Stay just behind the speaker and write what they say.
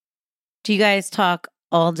Do you guys talk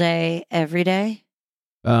all day, every day?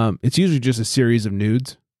 It's usually just a series of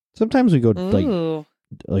nudes. Sometimes we go Ooh.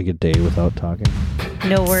 like a day without talking.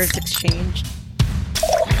 No words exchanged.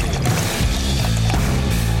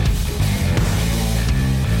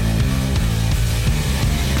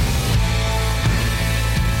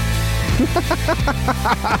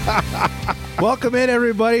 Welcome in,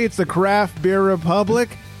 everybody. It's the Craft Beer Republic.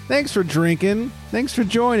 Thanks for drinking. Thanks for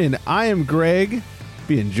joining. I am Greg,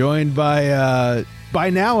 being joined by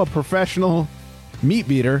now a professional meat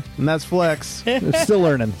beater, and that's Flex. Still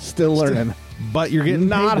learning. But you're getting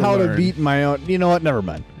Not paid how to learn. beat my own. You know what? Never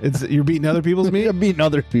mind. You're beating other people's meat? I'm beating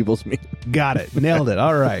other people's meat. Got it. Nailed it.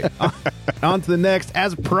 All right. On to the next.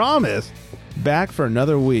 As promised, back for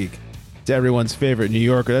another week. It's everyone's favorite New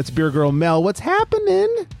Yorker. That's Beer Girl Mel. What's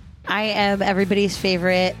happening? I am everybody's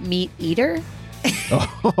favorite meat eater.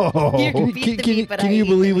 Oh, You Can, beat the can meat, but I you eat the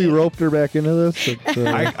believe we meat. roped her back into this? It's,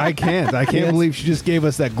 I can't. I can't believe she just gave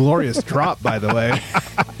us that glorious drop, by the way.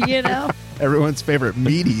 You know, Everyone's favorite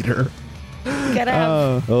meat eater. gotta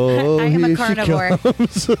have. oh, I am a here she carnivore.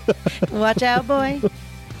 comes. Watch out, boy.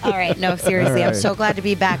 All right, no, seriously, All I'm right. so glad to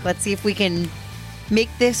be back. Let's see if we can make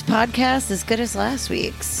this podcast as good as last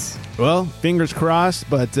week's. Well, fingers crossed,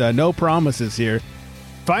 but no promises here.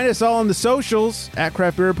 Find us all on the socials at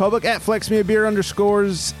Craft Beer Republic, at FlexMeaBeer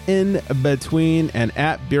 _ in between, and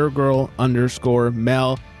at BeerGirl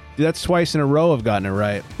 _ Dude, that's twice in a row I've gotten it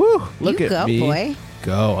right. Whew, look You at go, me. boy.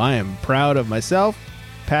 Go. I am proud of myself.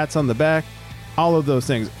 Pats on the back. All of those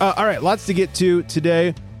things. All right, lots to get to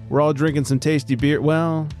today. We're all drinking some tasty beer.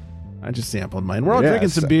 Well, I just sampled mine. We're all Yes. drinking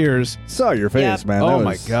some beers. Saw your face, Yep. man. Oh That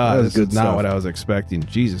my was- God, that this was good is not stuff. what I was expecting.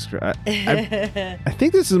 Jesus Christ. I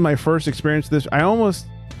think this is my first experience with this. I almost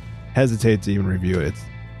hesitate to even review it.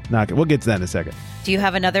 It's not good. We'll get to that in a second. Do you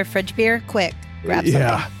have another fridge beer? Quick, grab something.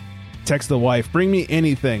 Yeah. Text the wife. Bring me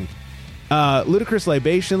anything. Ludicrous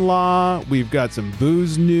libation law. We've got some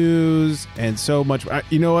booze news and so much.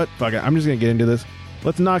 You know what? Fuck it. I'm just going to get into this.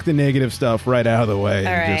 Let's knock the negative stuff right out of the way.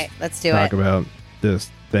 All and right, just let's do talk it. about this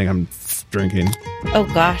thing I'm drinking. Oh,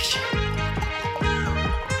 gosh.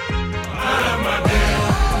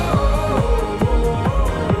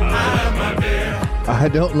 I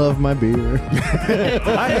don't love my beer.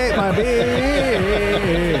 I hate my beer.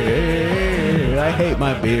 I hate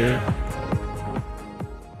my beer.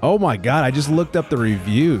 Oh my God! I just looked up the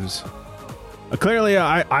reviews. Clearly,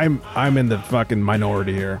 I'm in the fucking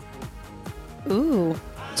minority here. Ooh.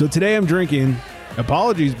 So today I'm drinking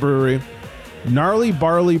Apologies Brewery, Gnarly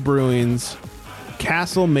Barley Brewing's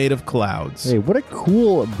Castle Made of Clouds. Hey, what a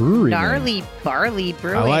cool brewery. man. Gnarly Barley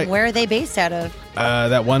Brewing. Where are they based out of?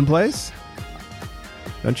 That one place.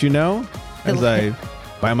 Don't you know? As I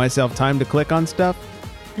buy myself time to click on stuff.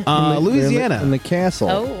 Louisiana. In the castle.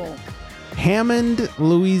 Oh. Hammond,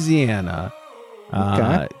 Louisiana.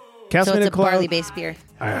 Okay. Castle So Made it's of a Clouds. barley-based beer.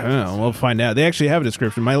 I don't know. We'll find out. They actually have a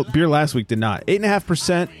description. My beer last week did not.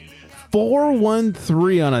 8.5%,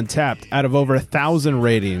 413 on Untapped out of over 1,000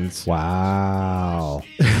 ratings. Wow.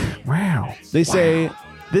 Wow. They say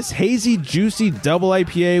this hazy, juicy double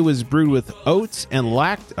IPA was brewed with oats and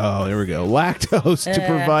lactose to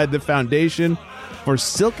provide the foundation for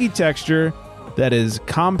silky texture that is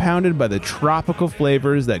compounded by the tropical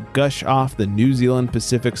flavors that gush off the New Zealand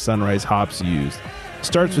Pacific Sunrise hops used.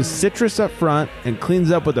 Starts with citrus up front and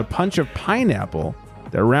cleans up with a punch of pineapple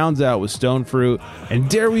that rounds out with stone fruit and,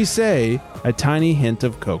 dare we say, a tiny hint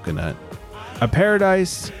of coconut. A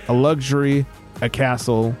paradise, a luxury, a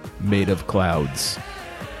castle made of clouds.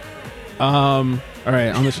 All right,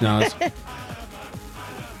 on the schnoz.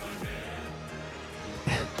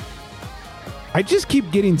 I just keep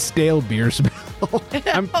getting stale beer smell.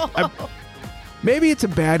 Maybe it's a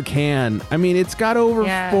bad can. I mean, it's got over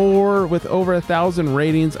 4 with over 1,000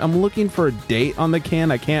 ratings. I'm looking for a date on the can.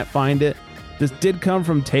 I can't find it. This did come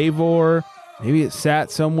from Tavor. Maybe it sat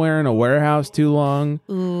somewhere in a warehouse too long.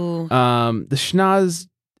 Ooh. The schnoz,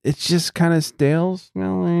 it's just kind of stale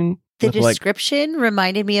smelling. The with, like, description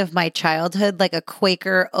reminded me of my childhood, like a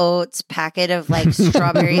Quaker Oats packet of like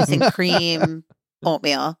strawberries and cream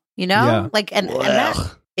oatmeal, you know? Yeah. Like, and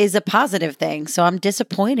that is a positive thing. So I'm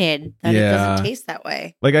disappointed that it doesn't taste that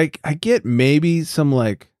way. Like I get maybe some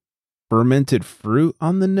like fermented fruit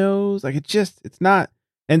on the nose. Like it's not.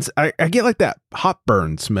 And I get like that hop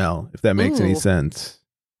burn smell, if that makes any Ooh. sense.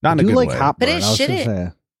 Not in I a do good like way. hop But burn. it I was gonna shouldn't-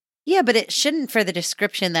 say. Yeah, but it shouldn't for the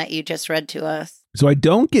description that you just read to us. So I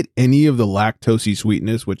don't get any of the lactosey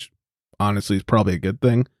sweetness, which honestly is probably a good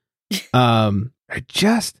thing. I'm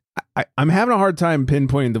having a hard time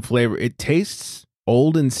pinpointing the flavor. It tastes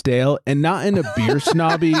old and stale, and not in a beer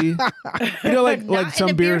snobby, you know, like Not some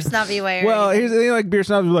in a beer snobby way. Well, here's the thing: like beer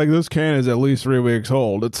snobs are like, this can is at least 3 weeks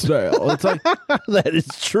old. It's stale. It's like That is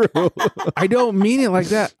true. I don't mean it like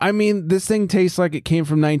that. I mean this thing tastes like it came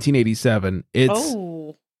from 1987. It's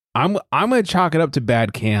I'm gonna chalk it up to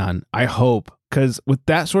bad can. I hope, because with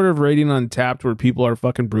that sort of rating on Tapped, where people are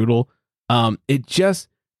fucking brutal, it just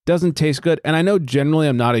doesn't taste good. And I know generally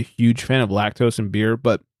I'm not a huge fan of lactose in beer,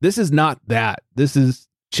 but this is not that. This is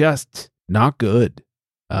just not good.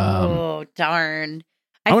 Oh darn!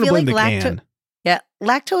 I feel blame like the can.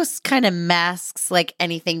 lactose kind of masks like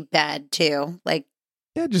anything bad too. Like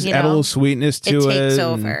Yeah, just you add a know, little sweetness to it. it takes and-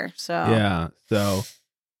 over. So Yeah. So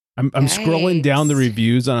I'm scrolling down the Yikes.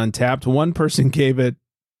 reviews on Untapped. One person gave it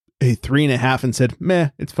a 3.5 and said, "Meh,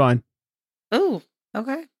 it's fine," Ooh,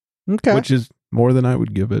 okay. Okay. which is more than I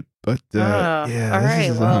would give it. But yeah, all this right,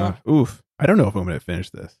 is, well. oof. I don't know if I'm going to finish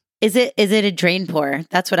this. Is it a drain pour?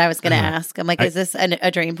 That's what I was going to Uh, ask. I'm like, I- is this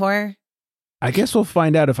a drain pour? I guess we'll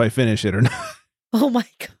find out if I finish it or not. Oh my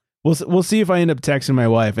god! We'll see if I end up texting my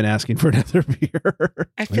wife and asking for another beer.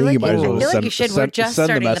 I think feel like you might as well you send- should. We're send- just send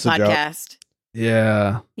the starting the message out. podcast.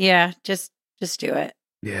 Yeah. Yeah, just do it.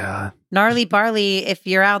 Yeah. Gnarly Barley, if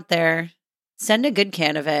you're out there, send a good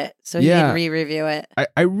can of it so you Yeah. can re-review it.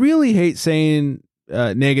 I really hate saying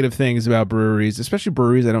negative things about breweries, especially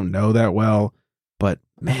breweries I don't know that well. But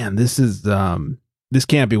man, this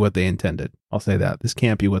can't be what they intended. I'll say that. This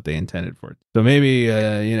can't be what they intended for it. So maybe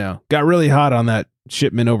got really hot on that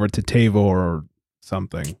shipment over to Tavo or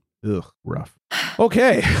something. Ugh, rough.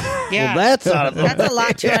 Okay. Yeah, Well, that's out of the that's a way.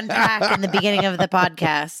 lot to unpack in the beginning of the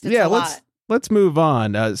podcast. It's yeah, a lot. let's move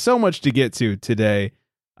on. So much to get to today.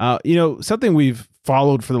 Something we've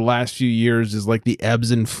followed for the last few years is like the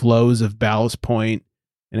ebbs and flows of Ballast Point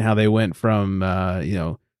and how they went from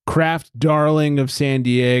craft darling of San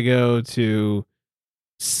Diego to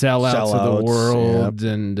sellouts of the Sellouts, world.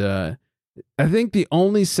 And I think the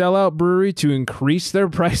only sellout brewery to increase their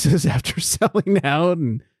prices after selling out.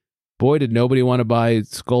 And boy, did nobody want to buy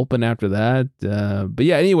Sculpin after that. But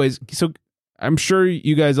yeah, anyways, so I'm sure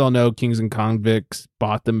you guys all know Kings and Convicts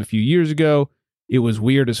bought them a few years ago. It was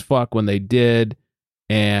weird as fuck when they did.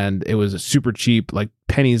 And it was a super cheap, like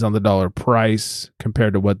pennies on the dollar price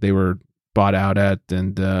compared to what they were bought out at.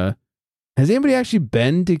 And has anybody actually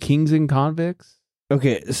been to Kings and Convicts?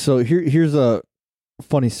 Okay, so here's a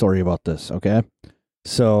funny story about this, okay?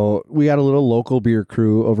 So we got a little local beer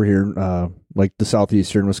crew over here, like the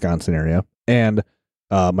southeastern Wisconsin area. And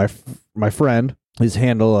my friend, his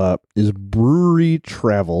handle is Brewery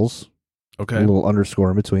Travels, Okay. a little underscore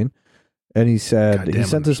in between. And he said, Goddamn he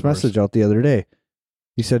sent this underscores. message out the other day.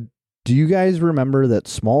 He said, "Do you guys remember that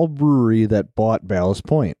small brewery that bought Ballast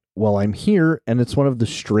Point? Well, I'm here, and it's one of the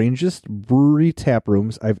strangest brewery tap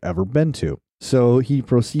rooms I've ever been to." So he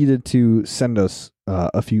proceeded to send us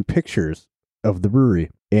a few pictures of the brewery,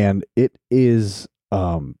 and it is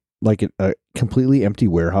like a completely empty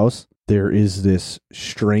warehouse. There is this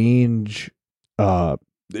strange,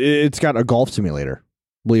 it's got a golf simulator,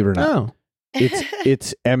 believe it or not. Oh,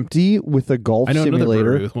 It's empty with a golf I know another brewery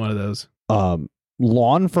simulator, with one of those.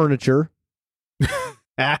 lawn furniture,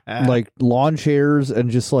 like lawn chairs,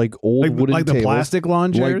 and just like old like wooden the tables, plastic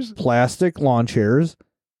lawn chairs. like plastic lawn chairs,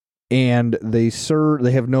 and they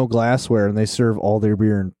have no glassware, and they serve all their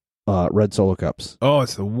beer in red Solo cups. Oh,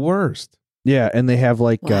 it's the worst. Yeah, and they have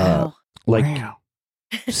like Wow. Wow.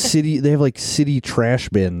 they have like city trash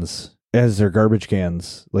bins as their garbage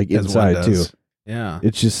cans, like As one inside too. does. Yeah,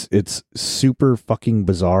 It's super fucking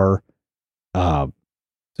bizarre. so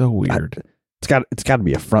weird. It's got to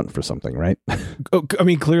be a front for something, right? Oh, I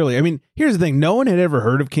mean, clearly. I mean, here's the thing. No one had ever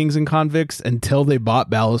heard of Kings and Convicts until they bought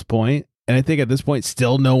Ballast Point. And I think at this point,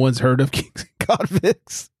 still no one's heard of Kings and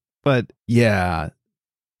Convicts. But yeah,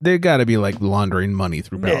 they got to be like laundering money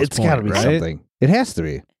through Ballast It's Point, got to be right? something. It has to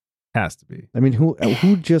be. Has to be. I mean,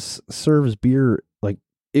 who just serves beer? Like,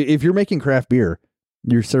 if you're making craft beer,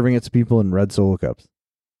 you're serving it to people in red Solo cups.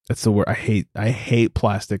 That's the word. I hate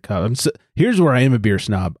plastic cups. Here's where I am a beer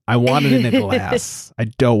snob. I want it in a glass. I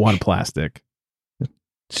don't want plastic.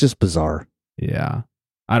 It's just bizarre. Yeah.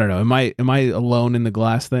 I don't know. Am I alone in the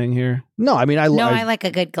glass thing here? No, I mean, I like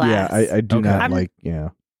a good glass. Yeah, I do Okay. not I'm- like. Yeah,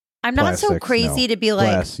 I'm not so plastics, crazy no. to be like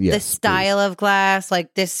Glass, the yes, style of glass,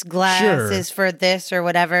 like this glass Sure. is for this or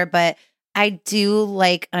whatever, but I do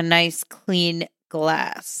like a nice clean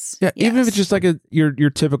glass. Yeah. Even if Yes. it's just like your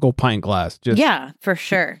typical pint glass. Just for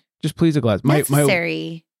sure. Just please a glass.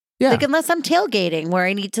 Necessary. Yeah. Like unless I'm tailgating where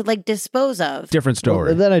I need to like dispose of. Different story.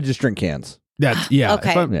 Well, then I just drink cans. That's yeah.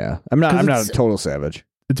 Okay. If I'm- Yeah, I'm not 'Cause a it's- total savage.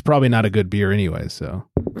 it's probably not a good beer anyway. So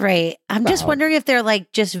Right. I'm just Wow. wondering if they're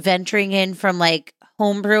like just venturing in from like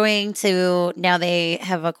home brewing to now they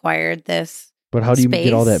have acquired this. But how do you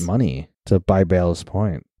get all that Space. money to buy Ballast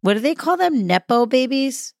Point? What do they call them? Nepo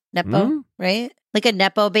babies? Nepo, Mm. right? Like a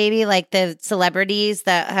Nepo baby, like the celebrities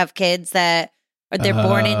that have kids that or they're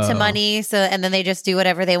born into Oh. money. So, and then they just do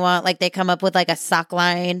whatever they want. Like they come up with like a sock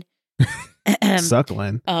line.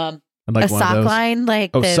 Suckling. A I'd like one of sock those. line,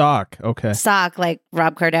 like Oh, the sock. Okay. sock, like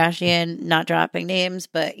Rob Kardashian, not dropping names,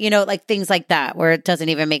 but you know, like things like that where it doesn't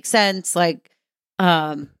even make sense. Like,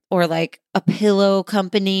 or like a pillow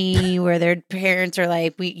company where their parents are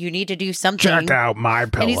like, you need to do something. Check out my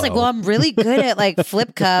pillow. And he's like, well, I'm really good at like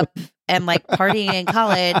flip cup and like partying in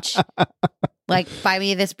college. Like, buy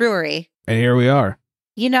me this brewery. and here we are.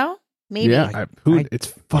 You know, maybe Yeah. It's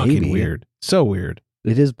fucking maybe. weird. So weird.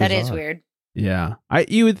 It is that bizarre. is weird. Yeah.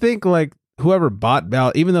 You would think like whoever bought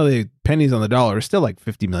Ballast, even though they pennies on the dollar, is still like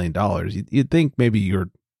 $50 million. You'd think maybe your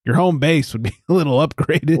home base would be a little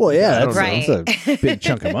upgraded. Well, yeah, I don't that's know. Right. That's a big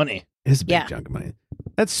chunk of money. It's a big Yeah. chunk of money.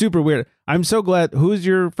 That's super weird. I'm so glad. Who's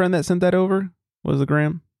your friend that sent that over? What was the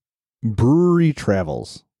gram? Brewery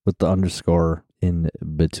Travels with the underscore in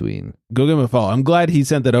between. Go give him a follow. I'm glad he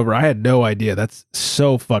sent that over. I had no idea. That's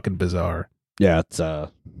so fucking bizarre. Yeah, it's How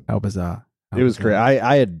bizarre. How it was bizarre. great.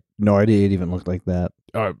 I had no idea it even looked like that.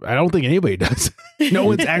 I don't think anybody does. No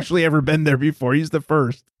one's actually ever been there before. He's the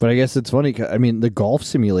first. But I guess it's funny. I mean, the golf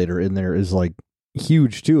simulator in there is like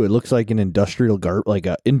huge too. It looks like an industrial like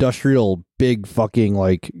a industrial big fucking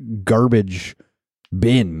like garbage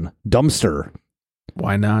bin dumpster.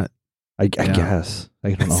 Why not? I Yeah. guess.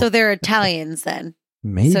 I don't know. So they're Italians then.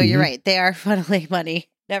 Maybe. So you're right. They are funneling money.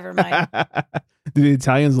 Never mind. Do the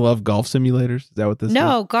Italians love golf simulators? Is that what this is?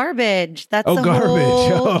 No, garbage. That's Oh, the garbage.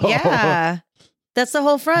 whole. Oh. Yeah, that's the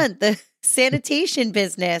whole front. The sanitation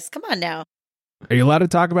business. Come on now. Are you allowed to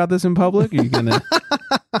talk about this in public? Are you gonna?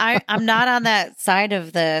 I'm not on that side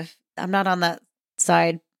of the. I'm not on that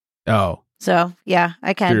side. Oh, So yeah,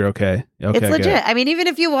 I can. you're okay. Okay, It's legit. good. I mean, even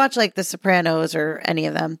if you watch like The Sopranos or any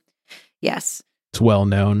of them, yes, It's well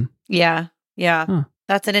known. yeah, yeah. Huh.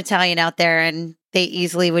 That's an Italian out there, and they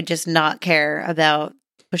easily would just not care about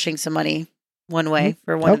pushing some money one way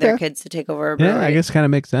for one of their Okay. kids to take over a brewery. Yeah, I guess kind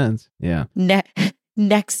of makes sense. Yeah.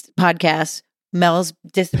 Next podcast, Mel's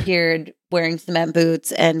disappeared wearing cement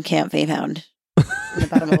boots and can't be found in the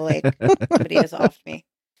bottom of a lake. Somebody has offed me.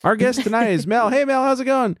 Our guest tonight is Mel. Hey, Mel, how's it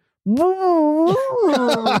going?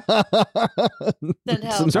 Send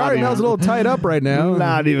help. Sorry, Mel's a little tied up right now.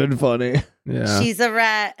 Not even funny. Yeah. She's a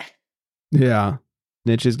rat. Yeah.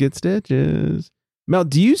 Snitches get stitches. Mel,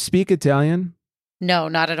 do you speak Italian? No,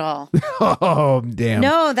 not at all. Oh, damn.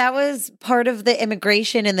 No, that was part of the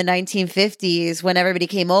immigration in the 1950s when everybody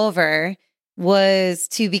came over was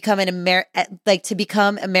to become to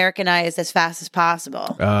become Americanized as fast as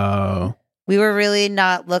possible. Oh, We were really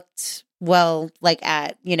not looked well like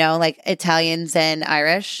at, like Italians and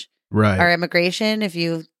Irish. right. Our immigration, if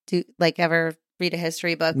you do like ever read a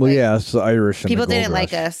history book, Well, like, yeah, it's the Irish. And people the gold didn't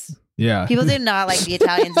like rush. us. Yeah. People did not like the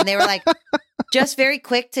Italians, and they were like just very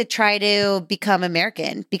quick to try to become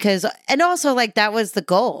American and also like that was the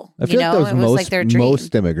goal. I feel like that was it was most, like their dream.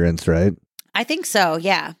 most immigrants, right? I think so.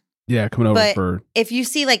 Yeah. Yeah, coming over But- for. If you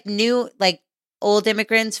see like old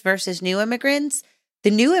immigrants versus new immigrants,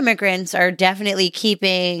 the new immigrants are definitely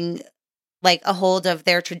keeping like a hold of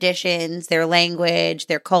their traditions, their language,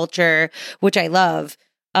 their culture, which I love.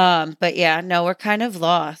 But yeah, no, we're kind of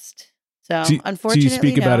lost. So Do unfortunately, you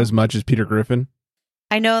speak about no. as much as Peter Griffin?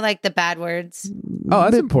 I know like the bad words. Oh,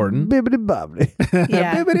 that's important. Bibbidi bobbidi.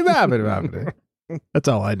 Yeah. Bibbidi-bobbidi-bobbidi. That's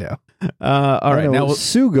all I know. All right. Now,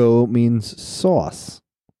 sugo means sauce.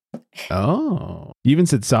 oh, you even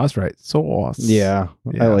said sauce right. Sauce. Yeah,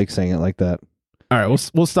 Yeah. I like saying it like that. All right,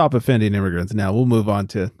 we'll stop offending immigrants now. We'll move on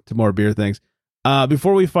to more beer things.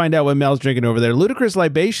 Before we find out what Mel's drinking over there, ludicrous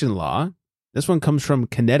libation law. This one comes from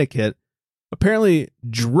Connecticut. Apparently,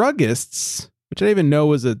 druggists, which I didn't even know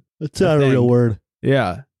was a It's not a real word.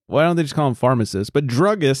 yeah. Why don't they just call them pharmacists? But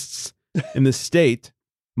druggists in the state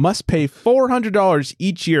must pay $400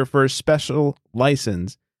 each year for a special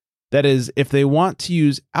license. That is, if they want to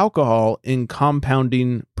use alcohol in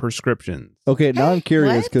compounding prescriptions. Okay, now Hey, I'm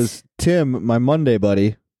curious what? because Tim, my Monday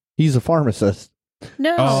buddy, he's a pharmacist.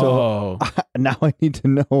 No. Oh, Now I need to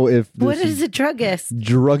know if this What is a druggist?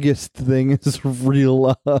 druggist thing is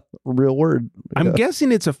real word. I'm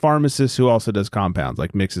guessing it's a pharmacist who also does compounds,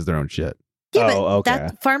 like mixes their own shit. Yeah, but Oh, okay.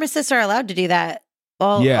 that pharmacists are allowed to do that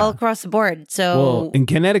all Yeah. across the board. So Well, in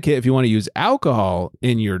Connecticut, if you want to use alcohol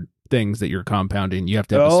in your things that you're compounding, you have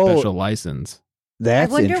to have Oh. a special license.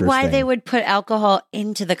 That's I wonder why interesting. they would put alcohol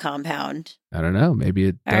into the compound. I don't know. Maybe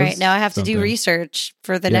it All right, does now I have to do something. research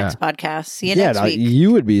for the Yeah. next podcast. See you Yeah, next no, week.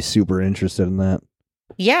 you would be super interested in that.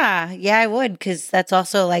 Yeah, I would, because that's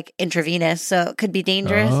also like intravenous, so it could be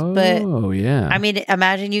dangerous. But Oh, yeah. I mean,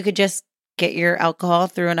 imagine you could just get your alcohol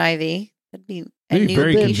through an IV. That'd be a That'd be new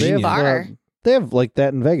very niche convenient. bar. They have like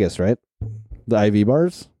that in Vegas, right? The IV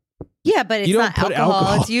bars. Yeah, but it's You don't not put alcohol.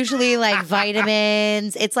 alcohol. It's usually like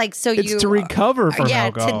vitamins. It's like so it's you to recover from yeah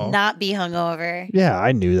alcohol. to not be hungover. Yeah,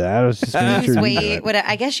 I knew that. I was just making Lose sure. you knew weight. that. What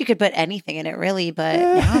I guess you could put anything in it, really. But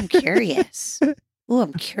now I'm curious. Oh,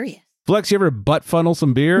 I'm curious. Flex, you ever butt funnel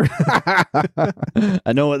some beer?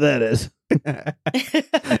 I know what that is.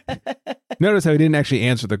 Notice how he didn't actually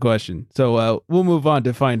answer the question. So we'll move on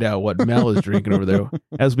to find out what Mel is drinking over there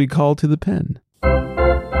as we call to the pen.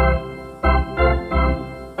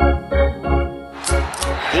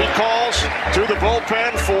 He calls to the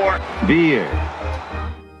bullpen for beer.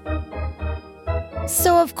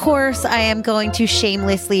 So, of course, I am going to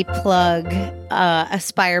shamelessly plug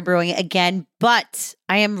Aspire Brewing again, but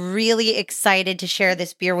I am really excited to share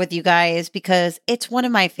this beer with you guys because it's one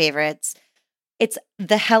of my favorites. It's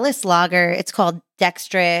the Helles Lager. It's called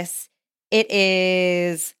Dextrous. It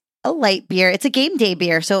is a light beer. It's a game day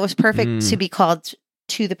beer, so it was perfect to be called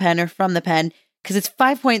To the Pen or From the Pen because it's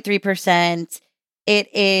 5.3%.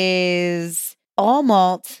 It is all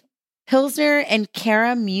malt, Pilsner and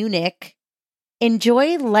Cara Munich.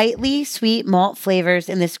 Enjoy lightly sweet malt flavors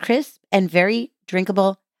in this crisp and very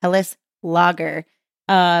drinkable Helles Lager.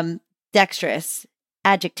 Dexterous,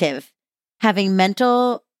 adjective, having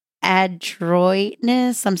mental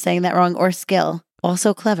adroitness, I'm saying that wrong, or skill,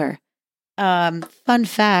 also clever. Fun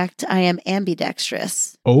fact, I am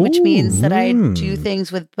ambidextrous, which means that I do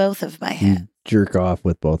things with both of my You hands. jerk off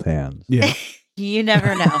with both hands. Yeah. You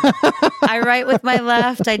never know. I write with my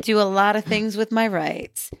left. I do a lot of things with my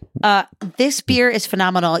right. This beer is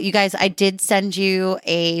phenomenal. You guys, I did send you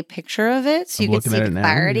a picture of it so you I'm can see looking at the it now,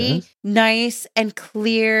 clarity. yes. Nice and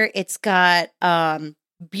clear. It's got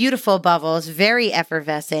beautiful bubbles, very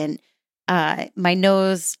effervescent. My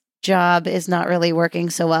nose job is not really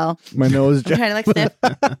working so well. My nose. I'm trying to like sniff.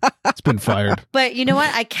 It's been fired. But you know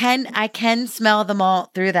what? I can smell the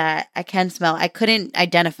malt through that. I couldn't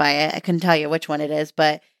identify it. I couldn't tell you which one it is,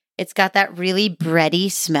 but it's got that really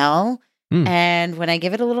bready smell. And when I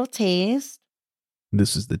give it a little taste,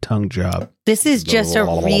 This is the tongue job. this is just a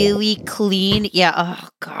really clean. Yeah. Oh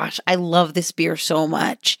gosh, I love this beer so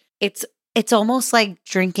much. It's almost like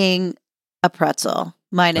drinking a pretzel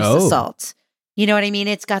minus the Oh. salt. You know what I mean?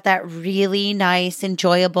 It's got that really nice,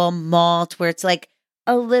 enjoyable malt where it's like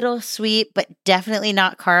a little sweet, but definitely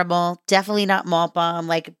not caramel, definitely not malt bomb,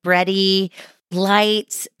 like bready,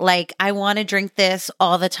 light. Like I want to drink this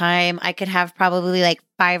all the time. I could have probably like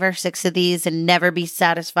 5 or 6 of these and never be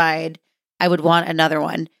satisfied. I would want another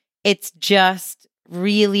one. It's just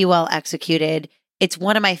really well executed. It's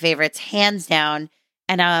one of my favorites, hands down.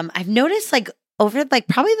 And I've noticed like over like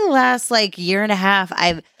probably the last like year and a half,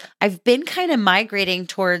 I've been kind of migrating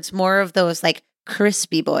towards more of those like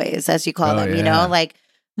crispy boys, as you call Oh, them, you yeah. know, like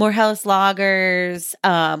more Helles lagers,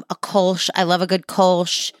 a Kolsch. I love a good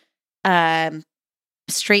Kolsch,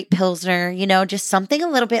 straight Pilsner, you know, just something a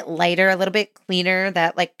little bit lighter, a little bit cleaner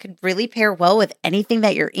that like could really pair well with anything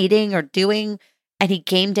that you're eating or doing, any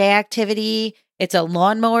game day activity. It's a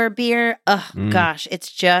lawnmower beer. Oh gosh,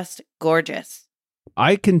 it's just gorgeous.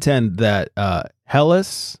 I contend that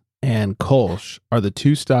Helles and Kolsch are the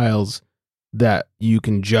two styles that you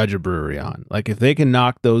can judge a brewery on. Like if they can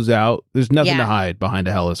knock those out, there's nothing to Yeah. hide behind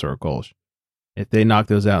a Helles or a Kolsch. If they knock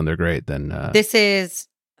those out and they're great, then This is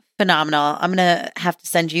phenomenal. I'm going to have to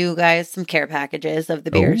send you guys some care packages of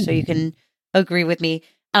the beer so you can agree with me.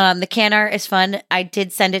 The can art is fun. I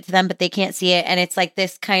did send it to them, but they can't see it. And it's like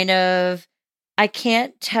this kind of, I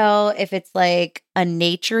can't tell if it's like a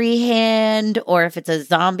naturey hand or if it's a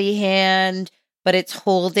zombie hand, but it's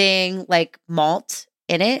holding like malt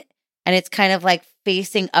in it. And it's kind of like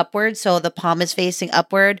facing upward. So the palm is facing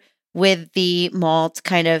upward with the malt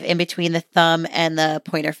kind of in between the thumb and the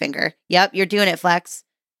pointer finger. Yep, you're doing it, Flex.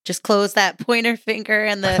 Just close that pointer finger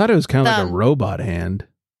and I the thought it was kind of like a thumb. robot hand.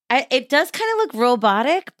 It does kind of look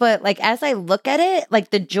robotic, but like as I look at it, like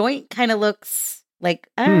the joint kind of looks like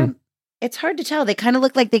it's hard to tell. They kind of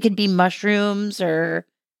look like they could be mushrooms or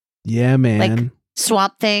Yeah, man.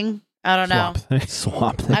 swamp thing. I don't know.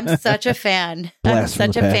 Swamp thing. Swamp. I'm such a fan. I'm Blast from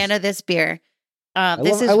such the a past. fan of this beer. I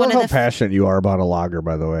This love, is I one love of how the. passionate you are about a lager,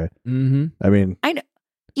 by the way. Mm-hmm. I mean,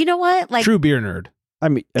 You know what? Like True beer nerd.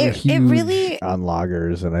 I'm It huge really- on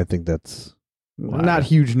lagers, and I think that's Wow. not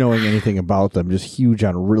huge knowing anything about them, just huge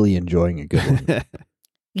on really enjoying a good one.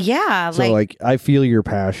 Yeah, So like I feel your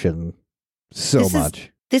passion so This is-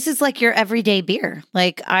 much. this is like your everyday beer.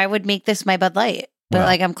 Like I would make this my Bud Light, but Wow.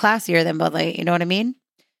 like I'm classier than Bud Light. You know what I mean?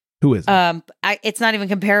 Who is it? It's not even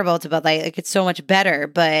comparable to Bud Light. Like it's so much better,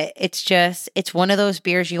 but it's one of those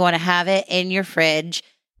beers you want to have it in your fridge.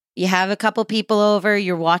 You have a couple people over,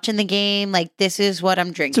 you're watching the game. Like this is what I'm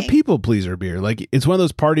It's drinking. a people pleaser beer. Like it's one of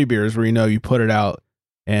those party beers where you put it out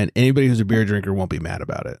and anybody who's a beer drinker won't be mad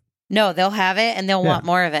about it. No, they'll have it and they'll Yeah. want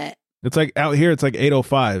more of it. It's like out here, it's like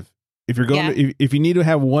 8:05. If you're going, if you need to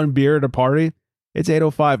have one beer at a party, it's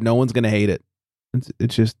 8:05. No one's gonna hate it.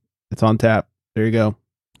 It's on tap. There you go.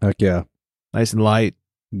 Heck yeah. Nice and light.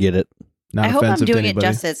 Get it. Not I hope I'm offensive to doing it anybody.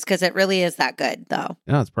 justice because it really is that good, though.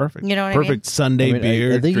 No, it's perfect. You know what Perfect Sunday I mean, beer.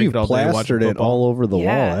 I think drink you've it all day, watching plastered it football. all over the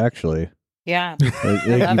Yeah. wall, actually. Yeah. Like,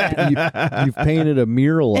 I love you've painted a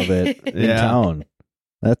mural of it in Yeah. town.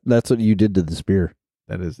 That's what you did to this beer.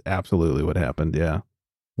 That is absolutely what happened. Yeah.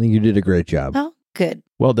 I think you did a great job. Oh, good.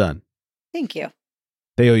 Well done. Thank you.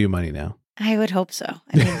 They owe you money now. I would hope so.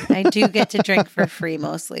 I mean, I do get to drink for free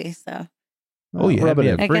mostly, so Oh, yeah, rub it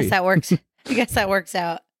yeah. in. I Free. guess that works. I guess that works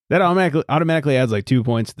out. That automatically adds like 2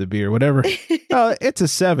 points to the beer. Whatever. Oh, it's a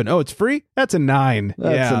 7. Oh, it's free? That's a 9.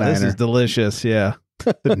 That's yeah, a this niner. is delicious. Yeah.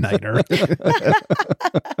 The niner.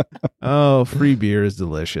 Oh, free beer is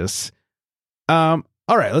delicious.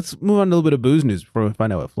 All right, let's move on to a little bit of booze news before we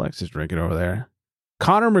find out what Flex is drinking over there.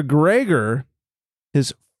 Conor McGregor,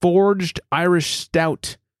 his forged Irish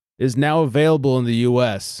stout, is now available in the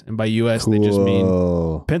U.S. And by U.S., they just mean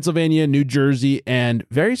Cool. Pennsylvania, New Jersey, and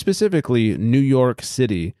very specifically New York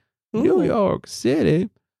City. New York City.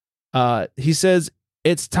 He says,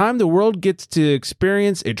 it's time the world gets to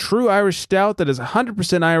experience a true Irish stout that is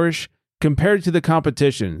 100% Irish compared to the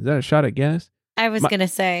competition. Is that a shot at Guinness? I was gonna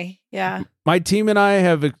say, yeah. My team and I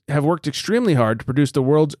have worked extremely hard to produce the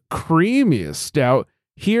world's creamiest stout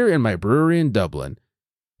here in my brewery in Dublin.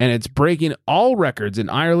 And it's breaking all records in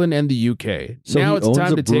Ireland and the UK. So now he it's owns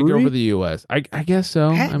time a to take brewery? over the US. I guess so.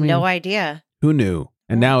 I had I mean, no idea. who knew?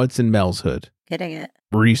 And now it's in Mel's Hood. Getting it.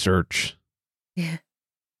 Research. Yeah.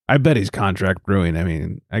 I bet he's contract brewing. I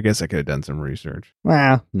mean, I guess I could have done some research.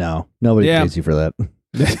 Well, no. Nobody Yeah. pays you for that.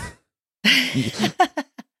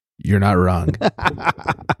 You're not wrong.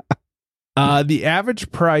 The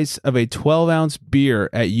average price of a 12-ounce beer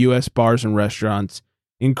at U.S. bars and restaurants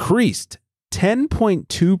increased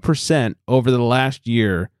 10.2% over the last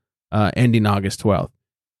year, ending August 12th.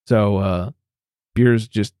 So beer's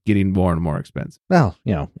just getting more and more expensive. Well,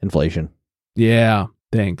 inflation. Yeah,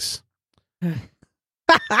 thanks.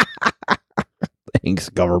 Thanks,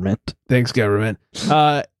 government. Thanks, government.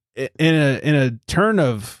 In a turn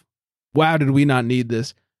of, wow, did we not need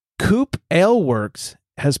this? Coop Ale Works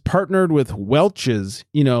has partnered with Welch's,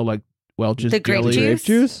 like Welch's The grape jelly, juice?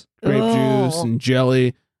 Juice? grape Oh. juice and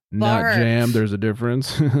jelly, not Barf. jam. There's a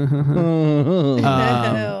difference.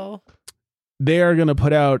 No. They are going to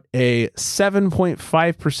put out a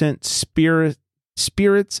 7.5%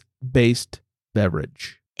 spirits based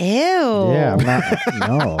beverage. Ew. Yeah, I'm not.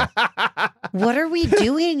 No. What are we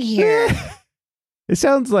doing here? It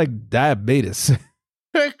sounds like diabetes.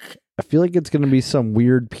 I feel like it's going to be some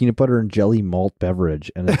weird peanut butter and jelly malt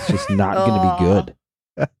beverage, and it's just not going to be good.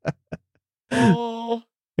 Oh.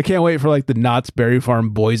 I can't wait for like the Knott's Berry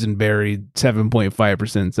Farm Boysenberry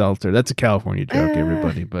 7.5% seltzer. That's a California joke,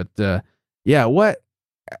 everybody. But yeah,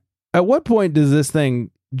 at what point does this thing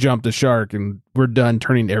jump the shark and we're done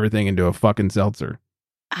turning everything into a fucking seltzer?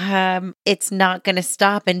 It's not going to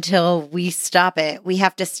stop until we stop it. We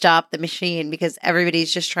have to stop the machine because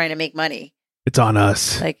everybody's just trying to make money. It's on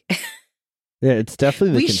us. Like Yeah, it's definitely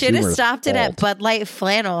the we should have consumer's stopped it at fault. Bud Light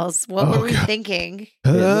flannels. What Oh, were we God. thinking?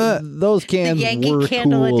 Yeah, those cans Yankee were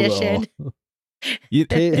Candle cool, edition. though. You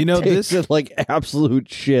know, this tasted like absolute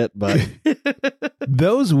shit, but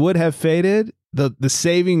those would have faded. The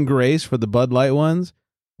saving grace for the Bud Light ones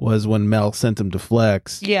was when Mel sent them to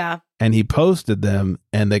Flex Yeah. and he posted them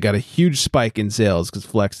and they got a huge spike in sales because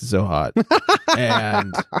Flex is so hot.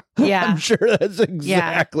 And Yeah. I'm sure that's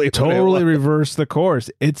exactly what it totally was. reversed the course.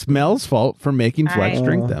 It's Mel's fault for making Flex I-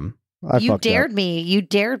 drink them. I You fucked up. dared me. You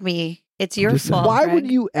dared me. It's your Just- fault. Why would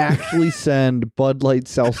you actually send Bud Light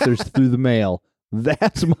seltzers through the mail?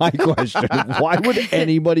 That's my question. Why would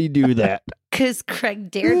anybody do that? Because Craig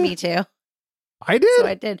dared me to. I did. So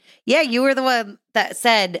I did. Yeah, you were the one that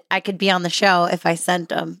said I could be on the show if I sent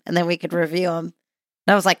them and then we could review them.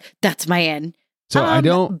 And I was like, that's my in. So I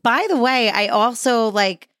don't. By the way, I also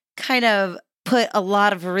kind of put a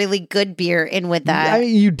lot of really good beer in with that.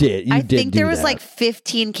 You did. I think there was like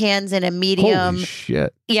 15 cans in a medium. Holy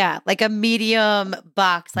shit. Yeah, like a medium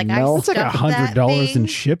box. Like Mel- I That's like stuffed that $100 in thing.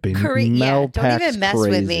 shipping. Mel Don't Pack's even mess with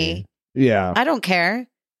crazy. me. Yeah. I don't care.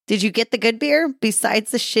 Did you get the good beer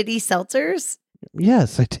besides the shitty seltzers?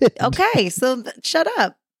 Yes, I did. Okay, so shut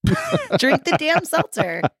up. Drink the damn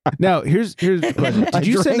seltzer. Now, here's the question. I Did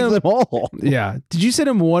you send drank him? them all. Yeah. Did you send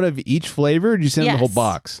him one of each flavor? Or did you send him the whole Yes.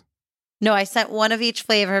 box? No, I sent one of each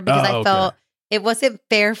flavor because Oh, I okay. felt it wasn't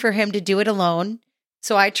fair for him to do it alone.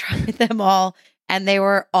 So I tried them all, and they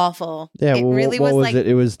were awful. Yeah, it well, really what was like it?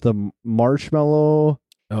 It was the marshmallow.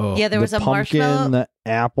 Oh, yeah, there the was a pumpkin, marshmallow. the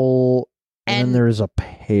apple, and then And there was a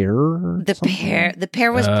pear. or The something? pear. The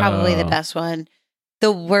pear was probably the Oh. best one.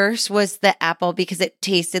 The worst was the apple because it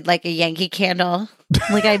tasted like a Yankee candle.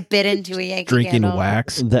 Like I bit into a Yankee drinking candle.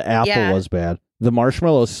 wax. The apple Yeah. was bad. The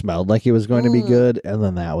marshmallow smelled like it was going to be Mm. good, and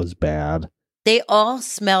then that was bad. They all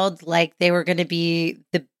smelled like they were going to be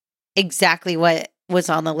exactly what was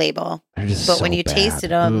on the label. They're just But so when you bad. tasted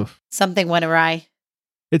them, Oof. something went awry.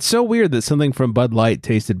 It's so weird that something from Bud Light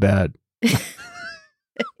tasted bad.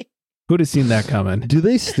 Who'd have seen that coming? Do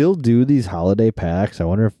they still do these holiday packs? I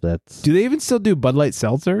wonder if that's. Do they even still do Bud Light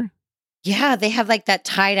seltzer? Yeah, they have like that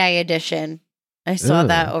tie-dye edition. I saw Ugh.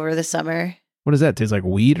 that over the summer. What does that taste like?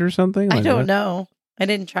 Weed or something? I Like don't what? know. I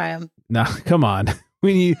didn't try them. No, come on.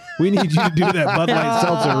 We need you to do that Bud Light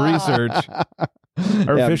seltzer research.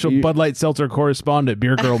 Our Yeah, official you- Bud Light seltzer correspondent,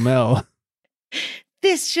 Beer Girl Mel.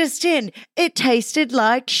 This just in. It tasted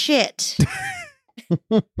like shit.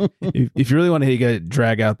 If you really want to, you got to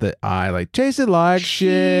drag out the I, like tasted like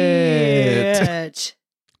shit. Shit.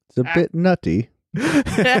 It's a bit nutty.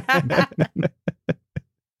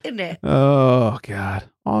 Isn't it? Oh God,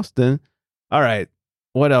 Austin. All right,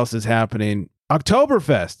 what else is happening?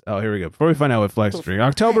 Oktoberfest. Oh, here we go. Before we find out what Flex is drinking,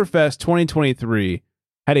 Oktoberfest 2023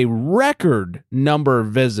 had a record number of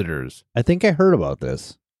visitors, I think I heard about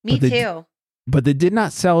this. Me But they- too. but they did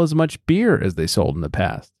not sell as much beer as they sold in the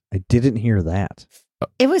past. I didn't hear that.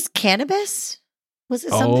 It was cannabis? Was it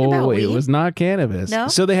something about weed? It was not cannabis. No?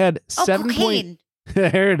 So they had Oh, 7. cocaine.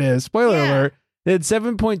 There it is. Spoiler Yeah. alert. They had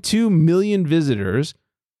 7.2 million visitors,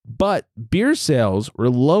 but beer sales were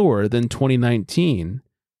lower than 2019.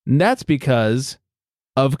 And that's because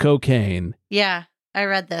of cocaine. Yeah, I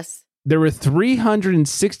read this. There were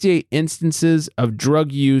 368 instances of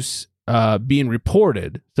drug use being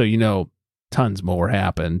reported. So, tons more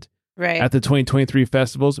happened. Right. At the 2023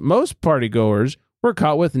 festivals, most partygoers were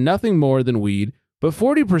caught with nothing more than weed, but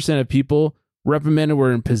 40% of people reprimanded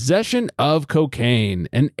were in possession of cocaine,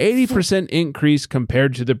 an 80% increase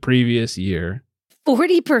compared to the previous year.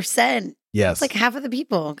 40%. Yes. It's like half of the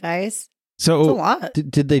people, guys. It's a So lot.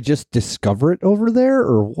 Did they just discover it over there,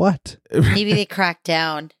 or what? Maybe they cracked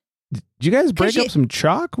down. did you guys break 'Cause you- up some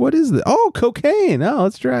chalk? What is this? Oh, cocaine. Oh,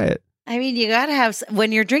 let's try it. I mean, you got to have,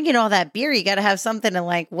 when you're drinking all that beer, you got to have something to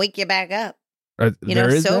like wake you back up, There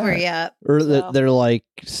is sober that. you up. Or So- they're like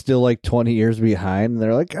still like 20 years behind, and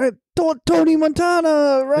they're like, Tony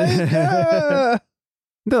Montana, right? Yeah.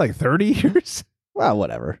 They're like 30 years. Well,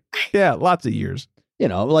 whatever. Yeah, lots of years.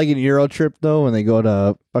 Like in Euro Trip though, when they go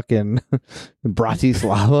to fucking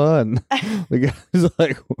Bratislava, and the guy's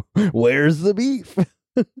like, "Where's the beef?"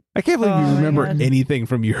 I can't believe Oh, you my remember God. anything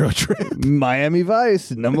from Eurotrip. Miami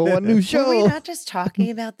Vice, #1 new Were we show. not just talking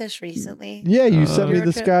about this recently? Yeah, you sent me Euro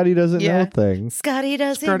the Trip? Scotty doesn't Yeah. know thing. Scotty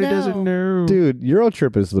doesn't Scotty know. doesn't know. Dude, Euro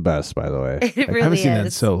Trip is the best, by the way. It I really haven't seen that in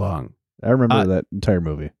is. so long. I remember Uh, that entire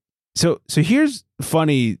movie. So here's a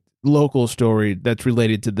funny local story that's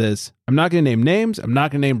related to this. I'm not going to name names. I'm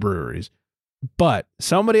not going to name breweries, but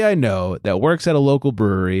somebody I know that works at a local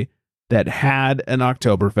brewery that had an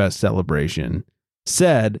Oktoberfest celebration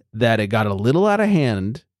said that it got a little out of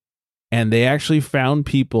hand, and they actually found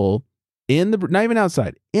people in the, not even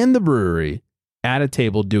outside, in the brewery at a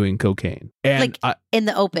table doing cocaine. And Like, in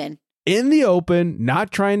the open. in the open,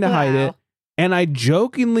 not trying to hide it. Wow. And I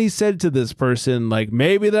jokingly said to this person, like,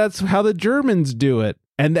 maybe that's how the Germans do it.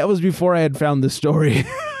 And that was before I had found the story.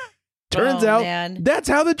 Turns Oh, out man. that's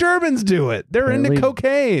how the Germans do it. They're into Apparently-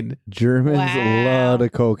 cocaine. Germans Wow. love the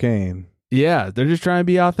cocaine. Yeah, they're just trying to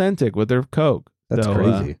be authentic with their coke. That's So,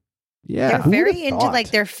 crazy. Yeah. They're Who would've very into thought?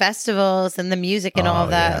 like their festivals and the music and all Oh, of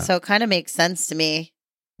that. yeah. So it kind of makes sense to me.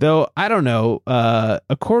 Though, I don't know.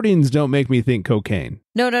 Accordions don't make me think cocaine.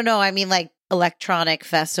 No. I mean like electronic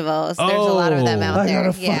festivals. There's a lot of them Oh. out I there.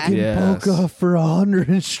 got a Yeah. fucking Yes. polka for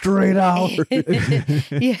 100 straight hours.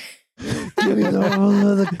 Yeah. Give me some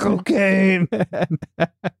of the cocaine.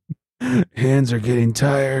 Hands are getting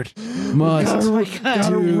tired. Must Gotta, Oh my God. gotta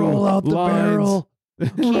do roll out the lines. barrel.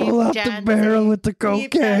 Roll out the barrel with the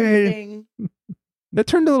Keep cocaine. dancing. That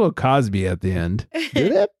turned a little Cosby at the end.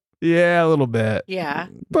 Did it? Yeah, a little bit. Yeah.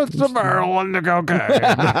 Puts the barrel on the cocaine.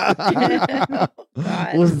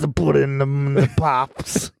 God. Was the pudding the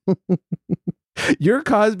pops? Your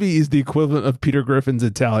Cosby is the equivalent of Peter Griffin's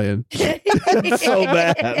Italian. So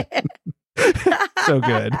bad. So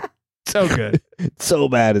good. So good. So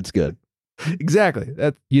bad it's good. Exactly.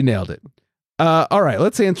 That you nailed it. All right,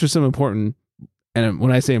 let's answer some important, and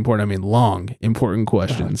when I say important, I mean long, important Oh,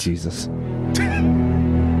 questions. Jesus.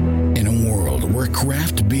 In a world where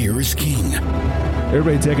craft beer is king.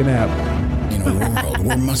 Everybody take a nap. In a world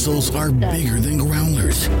where muscles are bigger than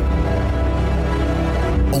growlers.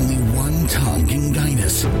 Only one tongue can guide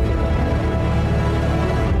us.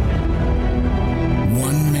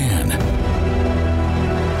 One man.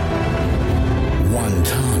 One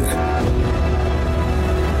tongue.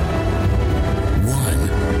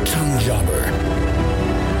 One tongue jobber.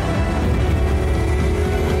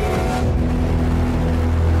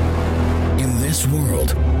 In this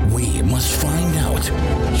world, we must find out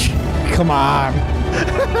Come on.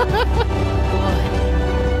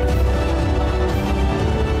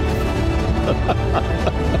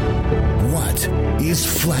 what is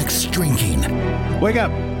Flex drinking. Wake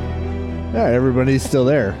up. All right, everybody's still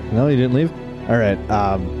there. No, you didn't leave? All right.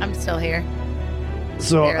 I'm still here.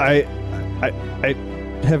 So Barely. I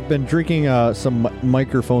have been drinking some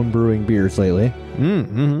microphone brewing beers lately.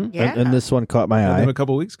 Mm-hmm. Yeah. And this one caught my Had eye. them a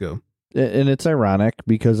couple weeks ago. And it's ironic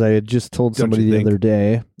because I had just told Don't somebody you the think? other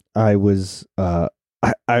day I was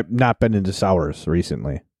I've not been into sours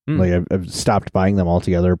recently. Hmm. Like I've stopped buying them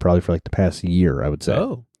altogether probably for like the past year, I would say.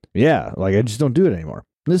 Oh. Yeah, like I just don't do it anymore.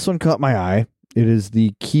 This one caught my eye. It is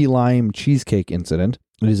the key lime cheesecake incident.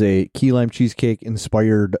 It is a key lime cheesecake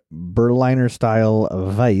inspired Berliner style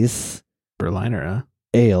Weiss Berliner, huh?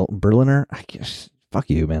 ale. Berliner? I guess. Fuck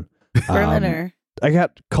you, man. Berliner. I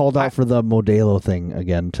got called out for the Modelo thing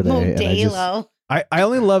again today. and I just- Modelo. I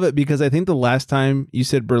only love it because I think the last time you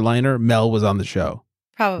said Berliner, Mel was on the show.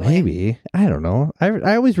 Probably. Maybe. I don't know.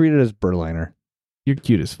 I always read it as Berliner. You're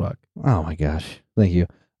cute as fuck. Oh my gosh. Thank you.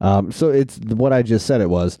 So it's what I just said it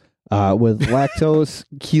was. With lactose,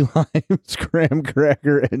 key lime, graham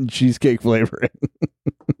cracker, and cheesecake flavoring.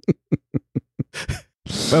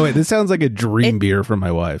 Wait, this sounds like a dream beer for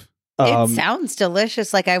my wife. It sounds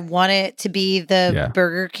delicious. Like I want it to be the Yeah.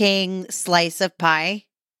 Burger King slice of pie.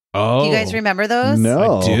 Oh, Do you guys remember those?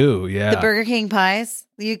 No. I do. Yeah, The Burger King pies.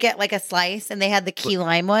 You get like a slice, and they had the key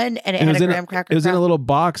lime one, and it And had a in graham cracker. It was in a crumb. little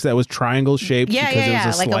box that was triangle shaped Yeah, because yeah, it yeah.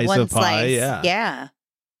 was a Like slice a one of pie. slice. Yeah. Yeah.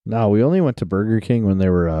 No, we only went to Burger King when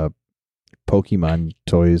there were Pokemon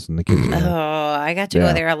toys in the kitchen. Oh, I got to Yeah.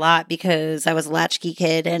 go there a lot because I was a latchkey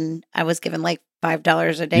kid, and I was given like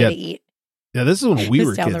 $5 a day Yeah. to eat. Yeah, this is when we It's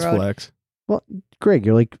were down the kids, road. Flex. Greg,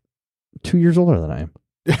 you're like 2 years older than I am.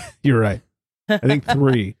 You're right. I think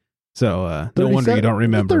 3. So no wonder you 37? don't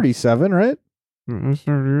remember. You're 37, right? Mm,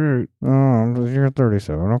 38. Oh, you're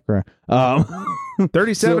 37. Okay.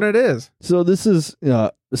 37 it is. So this is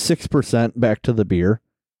 6% back to the beer.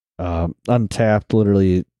 Untapped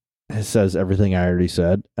literally says everything I already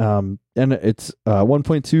said. And it's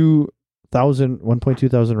 1.2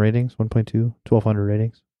 thousand ratings, 1,200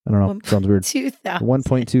 ratings. I don't know. Sounds weird. 2,000.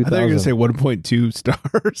 1.2 I thought you were going to say 1.2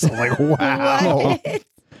 stars. I'm like, wow. What?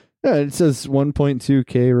 Yeah, it says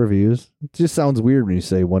 1.2K reviews. It just sounds weird when you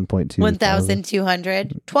say 1.2.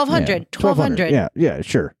 1,200. 1,200. 1,200. Yeah,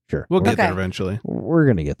 sure. We'll get Okay. there eventually. We're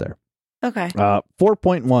going to get there. Okay.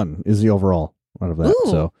 4.1 is the overall out of that. Ooh.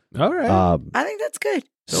 So, All right. I think that's good.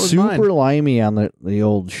 So was super mine. limey on the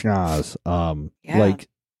old schnoz. Yeah. Like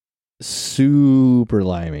super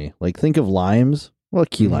limey. Like think of limes. Well,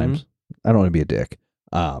 key Mhm. limes. I don't want to be a dick.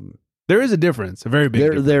 There is a difference, a very big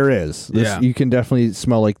difference. There is. Yeah. You can definitely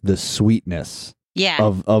smell like the sweetness Yeah.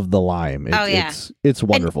 of the lime. Oh, yeah. It's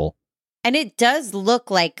wonderful. And it does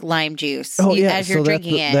look like lime juice Oh yeah, as you're so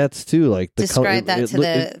drinking it. That's too like the Describe color, that to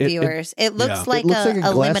the viewers. It looks Yeah. like it looks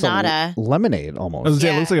a glass of limonada. lemonade I was almost. gonna say,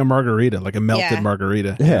 Yeah. it looks like a margarita, like a melted Yeah.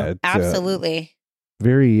 margarita. Yeah, it's, Absolutely.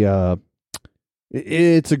 very.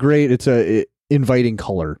 It's a inviting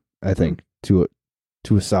color. I think to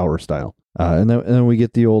a sour style. And then we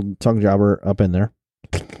get the old tongue jobber up in there.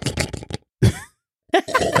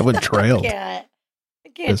 That one trailed. I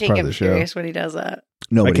can't That's take part of him the show. serious when he does that.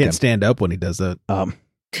 Nobody I can't can. stand up when he does that.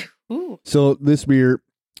 Ooh. So this beer,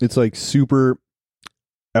 it's like super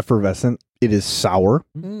effervescent. It is sour,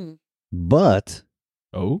 Mm. but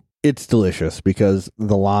Oh, it's delicious because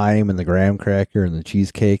the lime and the graham cracker and the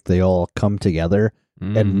cheesecake, they all come together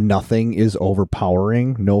and nothing is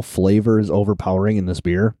overpowering. No flavor is overpowering in this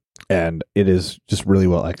beer. And it is just really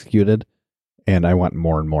well executed. and I want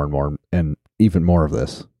more and more and more and even more of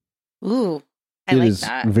this. Ooh, I It like is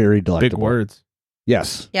that. very Big delectable. words.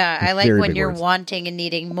 Yes. Yeah, I like Very when big you're words. wanting and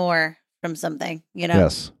needing more from something, you know?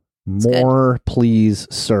 Yes. good. More, please,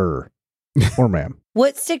 sir. Or ma'am.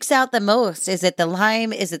 What sticks out the most? Is it the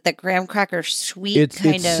lime? Is it the graham cracker sweet It's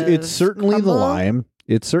certainly crumble? the lime.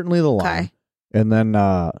 It's certainly the lime. Okay. And then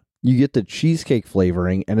you get the cheesecake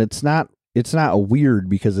flavoring, and it's not weird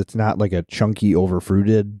because it's not like a chunky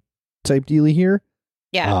overfruited type dealy here.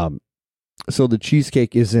 Yeah. So the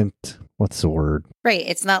cheesecake isn't, what's the word? Right.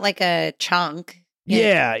 It's not like a chunk. You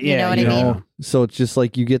know what I mean? So it's just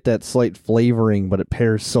like you get that slight flavoring, but it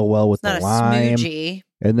pairs so well with It's not the a lime. smoothie.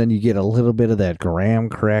 And then you get a little bit of that graham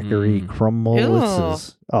crackery crumble.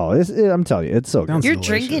 I'm telling you, it's so good. Sounds You're delicious.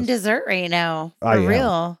 drinking dessert right now. For I am.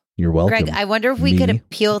 real. You're welcome. Greg, I wonder if we could Me.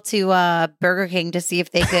 appeal to Burger King to see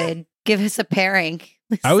if they could give us a pairing.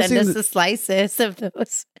 I was Send us thinking the slices of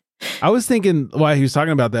those. I was thinking while he was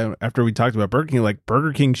talking about that after we talked about Burger King, like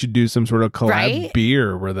Burger King should do some sort of collab Right?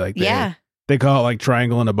 beer where they call it like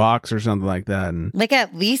Triangle in a Box or something like that. And Like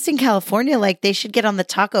at least in California, like they should get on the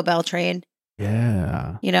Taco Bell train.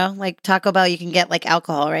 yeah. You know, like Taco Bell, you can get like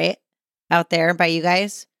alcohol, right? Out there by you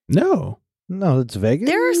guys. No. No, it's Vegas.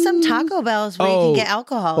 There are some Taco Bells where you Oh. can get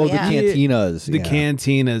alcohol. Oh, yeah. the cantinas. The yeah.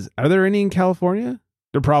 cantinas. Are there any in California?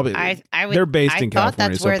 They're probably I would, they're based I in thought California,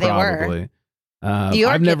 that's so where they were. probably. New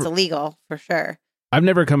York, I've never it's illegal for sure. I've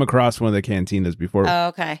never come across one of the cantinas before. Oh,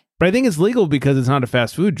 okay. But I think it's legal because it's not a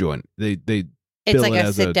fast food joint. They It's bill like it a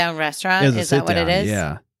as sit down restaurant. as a Is that what it sit-down, is?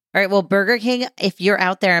 Yeah. All right. Well, Burger King, if you're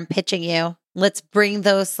out there, I'm pitching you. Let's bring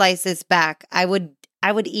those slices back. I would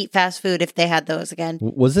eat fast food if they had those again.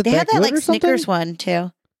 Was it They had that good like or something? Snickers one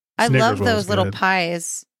too. I Snickers love one was those little good.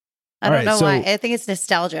 pies. I All don't right, know so- why. I think it's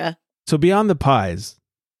nostalgia. So beyond the pies,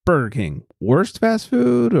 Burger King, worst fast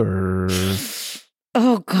food or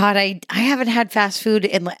Oh God, I haven't had fast food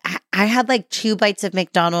in like I had like 2 bites of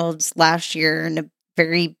McDonald's last year in a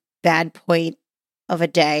very bad point of a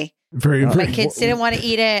day. very, My My very kids didn't want to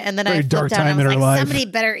eat it, and then I Very dark flipped out and time I in was her like, life. somebody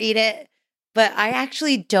better eat it. But I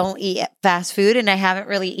actually don't eat fast food, and I haven't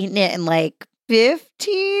really eaten it in like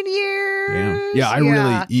 15 years. Damn. Yeah, I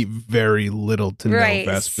really eat very little to Right,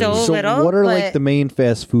 no fast so food. So little, what are but- like the main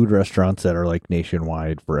fast food restaurants that are like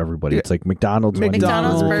nationwide for everybody? Yeah. It's like McDonald's,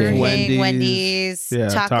 McDonald's, Wendy's, Burger King, Wendy's. Wendy's, Yeah,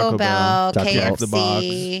 Taco Taco Bell, Bell, Taco Bell.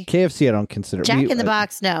 KFC, KFC. I don't consider Jack in the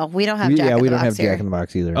Box. No, we don't have Jack in we the don't Box have here. Jack in the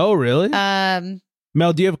Box either. Oh, really?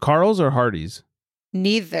 Mel, do you have Carl's or Hardee's?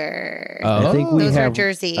 Neither. Oh. I think we Those are have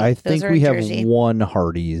Jersey. I Those think are we have Jersey. one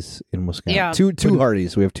Hardee's in Wisconsin. Yeah. Two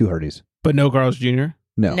Hardee's. We have 2 Hardee's. But no Carl's Jr.?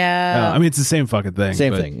 No. No. I mean, it's the same fucking thing.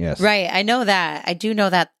 Same but- thing. Yes. Right. I know that. I do know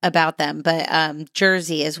that about them, but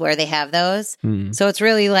Jersey is where they have those. Hmm. So it's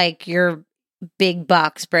really like your big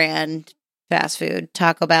box brand fast food.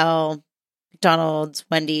 Taco Bell, McDonald's,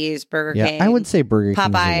 Wendy's, Burger Yeah, King. I would say Burger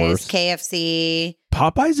King's the Popeyes, worst. KFC.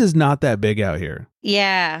 Popeyes is not that big out here.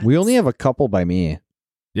 Yeah. We only have a couple by me.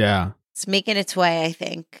 Yeah. It's making its way, I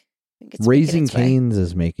think. It's making Raising its way. Cane's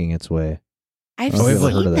is making its way. I've Oh, I've never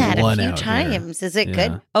seen heard of that. that One a few out here. times. Is it Yeah.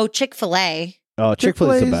 good? Oh, Chick-fil-A. Oh,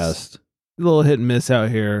 Chick-fil-A's the Chick-fil-A's best. A little hit and miss out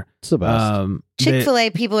here. It's the best. They-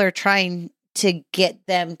 Chick-fil-A people are trying to get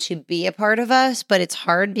them to be a part of us, but it's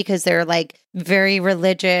hard because they're like very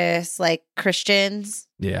religious, like Christians.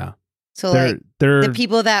 yeah. So They're, like they're the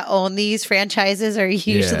people that own these franchises are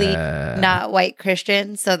usually yeah. not white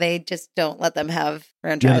Christians, so they just don't let them have Yeah,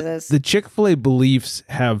 franchises. the Chick-fil-A beliefs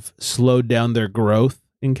have slowed down their growth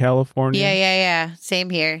in California. Yeah. Same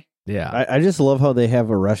here. Yeah. I just love how they have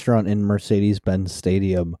a restaurant in Mercedes-Benz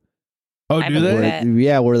Stadium. Oh, I do believe they?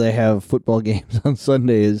 it. Where they have football games on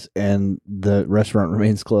Sundays and the restaurant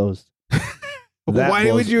remains closed. That Why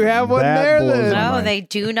blows- would you have one that there blows then? my No, mind. they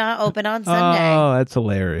do not open on Sunday. Oh, that's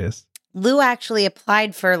hilarious. Lou actually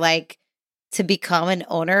applied for like to become an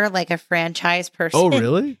owner, like a franchise person. Oh,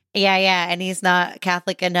 really? Yeah, and he's not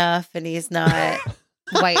Catholic enough, and he's not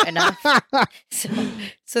white enough.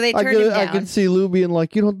 So they turned him I down. can see Lou being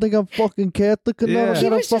like, "You don't think I'm fucking Catholic enough? Yeah. I He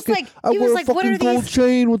got a was just fucking- like- I he wear was a like, what fucking are gold these-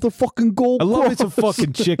 chain with a fucking gold I love me some cross."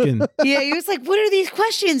 fucking chicken. Yeah, he was like, "What are these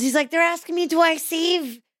questions?" He's like, "They're asking me, do I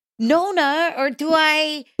save Nona or do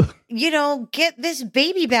I, get this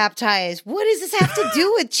baby baptized? What does this have to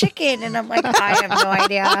do with chicken?" And I'm like, I have no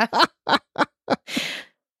idea.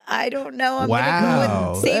 I don't know. I'm Wow. gonna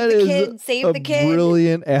go and save That the is kid. Save a the kid.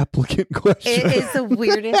 brilliant applicant question. It is the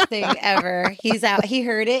weirdest thing ever. He's out. He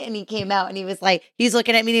heard it and he came out and he was like, he's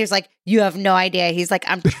looking at me and he was like, "You have no idea." He's like,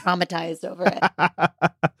 "I'm traumatized over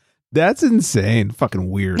it." That's insane. Fucking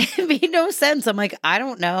weird. It made no sense. I'm like, I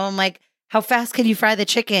don't know. I'm like, how fast can you fry the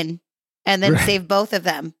chicken and then Right. save both of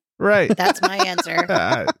them? Right. That's my answer.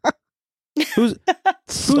 Who's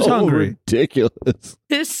So hungry? ridiculous.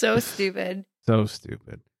 It's so stupid. So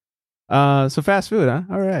stupid. So fast food, huh?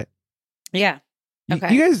 All right. Yeah.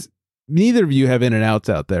 Okay. You guys, neither of you have In-N-Outs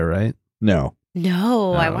out there, right? No.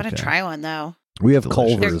 No, I Oh, want to okay. try one though. We have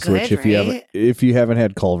Delicious. Culver's, They're which good, right? if you haven't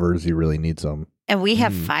had Culver's, you really need some. And we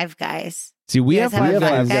have Mm. Five Guys. See, we You have guys have We Five have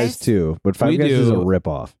Five Five Guys. Guys too, but Five We Guys is a do.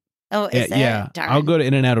 ripoff. Oh, is it? Yeah, Darn. I'll go to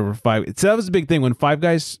In-N-Out over Five. So that was a big thing when Five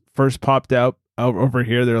Guys first popped out over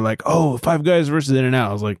here. They're like, "Oh, Five Guys versus In-N-Out."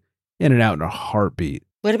 I was like, In-N-Out in a heartbeat.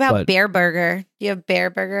 What about but- Bear Burger? Do you have Bear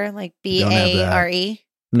Burger? Like Don't have that. BARE?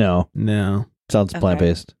 No, No, sounds Okay. plant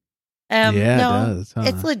based. yeah, No, it does. Huh?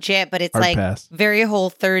 it's legit, but it's Hard like pass. very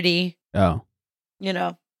Whole30, Oh,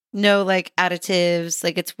 no like additives.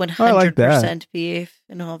 Like it's 100% I like that. beef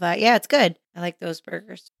and all that. Yeah, it's good. I like those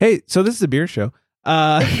burgers. hey, so this is a beer show.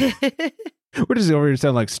 We're just over here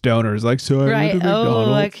sounding like stoners. Like, so I went Right. to McDonald's.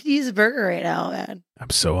 Oh, I could use a burger right now, man. I'm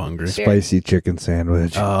so hungry. Spicy chicken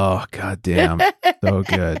sandwich. Oh, goddamn. So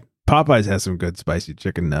good. Popeyes has some good spicy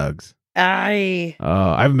chicken nugs. I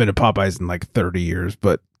I haven't been to Popeyes in like 30 years,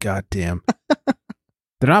 but goddamn.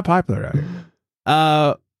 They're not popular out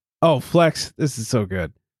here. Oh, Flex, this is so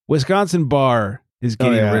good. Wisconsin bar is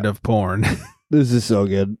getting yeah. rid of porn. This is so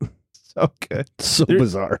good. So good. So There-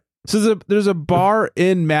 bizarre. So there's a bar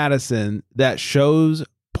in Madison that shows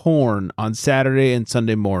porn on Saturday and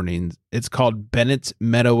Sunday mornings. It's called Bennett's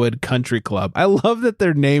Meadowood Country Club. I love that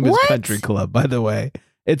their name is What? Country Club, by the way.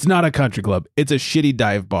 It's not a country club. It's a shitty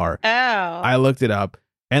dive bar. oh I looked it up,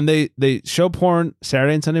 and they show porn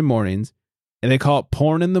Saturday and Sunday mornings, and they call it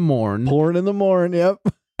Porn in the Morn. Porn in the morning. Yep.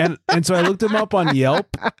 And so I looked them up on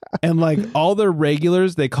Yelp, and like all their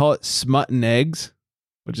regulars, they call it Smut and Eggs,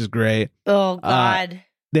 which is great. oh god.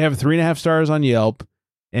 They have 3.5 stars on Yelp.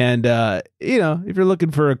 And, if you're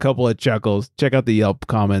looking for a couple of chuckles, check out the Yelp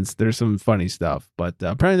comments. There's some funny stuff. But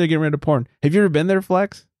apparently they're getting rid of porn. Have you ever been there,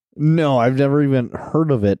 Flex? No, I've never even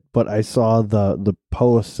heard of it, but I saw the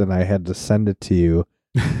post and I had to send it to you.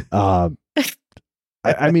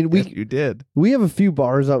 I mean, Yes, you did. we have a few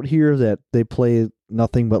bars out here that they play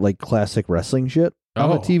nothing but like classic wrestling shit on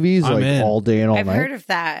the Oh, TVs I'm like in. all day and all I've night. heard of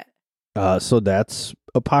that. So that's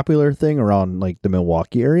a popular thing around like the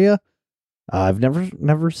Milwaukee area. I've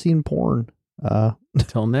never seen porn.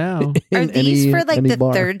 Till now. Are in these any- for like any the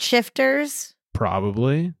bar. third shifters?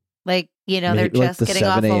 Probably. Like, they're Maybe, like just the getting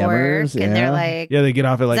off of 7 work a.m.ers, and they're yeah. like, Yeah, they get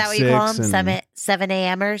off at like is that what 6. you call them? and- 7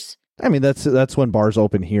 a.m.ers? I mean, that's when bars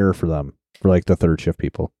open here for them for like the third shift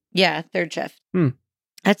people. Yeah, third shift. Hmm.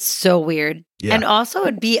 That's so weird. Yeah. And also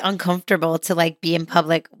it'd be uncomfortable to like be in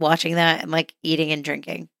public watching that and like eating and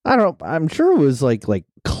drinking. I don't. I'm sure it was like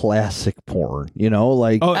classic porn.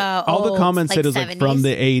 Like Oh, all the old, comments like said it was like from 70s?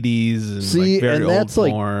 the 80s and See, like very and old that's,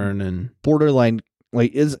 like, porn and borderline.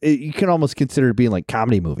 Like you can almost consider it being like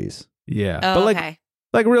comedy movies. yeah. Oh, But okay.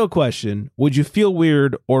 like real question, would you feel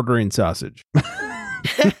weird ordering sausage?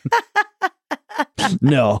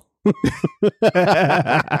 No.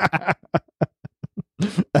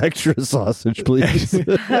 Extra sausage, please.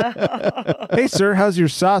 Hey sir, how's your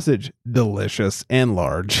sausage? Delicious and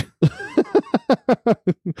large.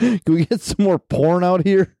 Can we get some more porn out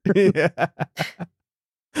here? Yeah.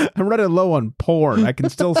 I'm running low on porn. I can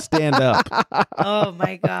still stand up. Oh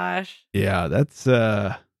my gosh. Yeah, that's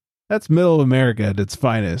middle America at its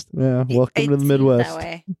finest. Yeah, welcome It to the seems Midwest. That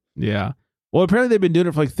way. Yeah. Well, apparently they've been doing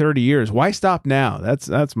it for like 30 years. Why stop now?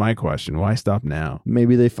 That's my question. Why stop now?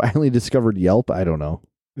 Maybe they finally discovered Yelp. I don't know.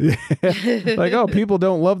 Like, oh, people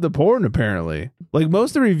don't love the porn apparently. Like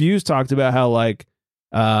most of the reviews talked about how like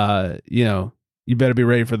you better be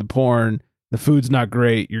ready for the porn. The food's not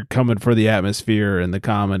great. You're coming for the atmosphere and the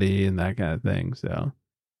comedy and that kind of thing. So,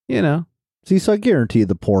 See, so I guarantee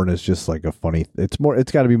the porn is just like a funny. It's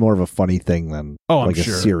got to be more of a funny thing than oh, I'm like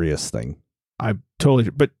sure. a serious thing. I totally,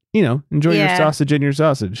 but enjoy your Yeah. sausage and your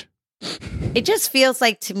sausage. It just feels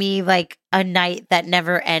like to me like a night that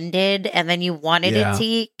never ended and then you wanted Yeah. it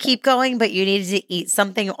to keep going, but you needed to eat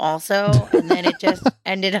something also. And then it just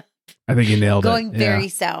ended up I think you nailed going it. very Yeah.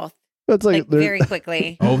 south, It's like there- very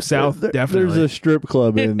quickly. Oh, South, There's definitely. a strip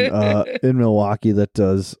club in Milwaukee that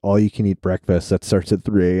does all you can eat breakfast that starts at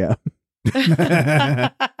 3 a.m.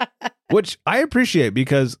 Which I appreciate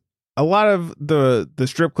because a lot of the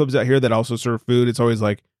strip clubs out here that also serve food, it's always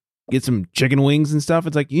like get some chicken wings and stuff.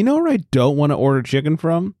 It's like, where I don't want to order chicken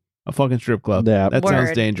from? A fucking strip club. Yeah. That sounds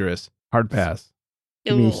Word. dangerous. Hard pass.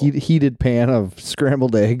 I mean, Ew. heated pan of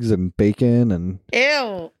scrambled eggs and bacon and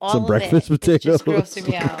Ew. All some of breakfast it. It's just potatoes. grossing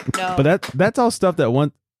me out. No. But that's all stuff that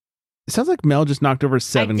it sounds like Mel just knocked over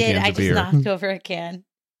 7 I did. cans I of just beer. knocked over a can.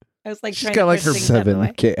 I was like, She's trying got to like push her things out of the 7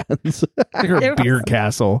 way. cans. Like her There beer was-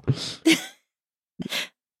 castle.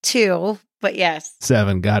 2, but yes.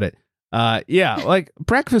 7, got it. Yeah, like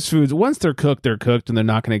breakfast foods, once they're cooked and they're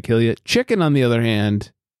not going to kill you. Chicken, on the other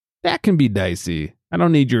hand, that can be dicey. I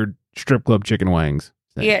don't need your strip club chicken wings.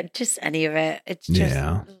 Yeah, just any of it. It's just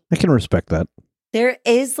Yeah. I can respect that. There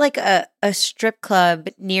is like a strip club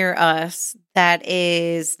near us that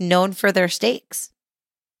is known for their steaks.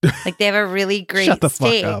 Like they have a really great Shut the fuck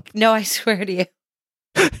steak. up. No, I swear to you.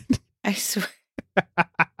 I swear.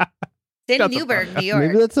 It's in Shut the Newburgh, fuck New York.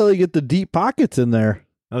 Maybe that's how they get the deep pockets in there.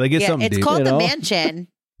 Oh, they get Yeah, something it's deep. called you the know? Mansion.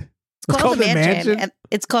 It's called the Mansion? And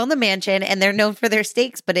it's called the Mansion, and they're known for their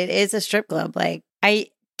steaks, but it is a strip club. Like I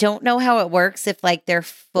don't know how it works if like they're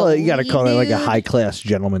full. Well, you got to call it like a high class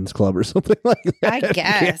gentleman's club or something like that. I You can't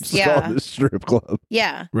guess, just yeah. call it a strip club.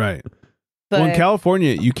 Yeah, Right. but Well, in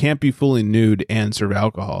California, you can't be fully nude and serve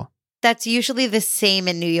alcohol. that's usually the same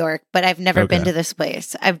in New York. But I've never been Okay. to this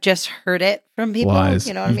place. I've just heard it from people. Lies.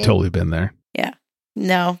 You know what I You've mean? totally been there.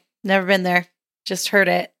 No, never been there. Just heard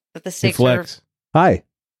it. That the Hey, steaks are. Flex, Hi.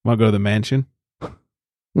 want to go to the mansion?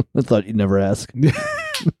 I thought you'd never ask.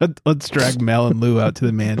 Let's drag Mel and Lou out to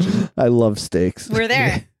the mansion. I love steaks. We're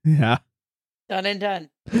there. Yeah. Done and done.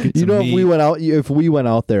 Get You some know, meat. if we went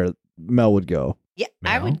out there, Mel would go. Yeah,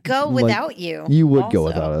 I Well, would go like, without you. You would go also.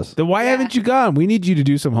 without us. Then why Yeah. haven't you gone? We need you to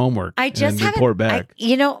do some homework. I just and haven't. report back.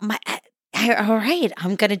 All right,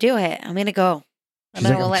 I'm gonna do it. I'm gonna go. She's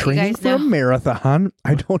And like, I will I'm let you training guys for a know. marathon.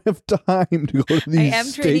 I don't have time to go to these am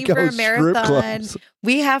training for a steakhouse strip marathon. clubs.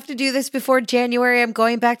 We have to do this before January. I'm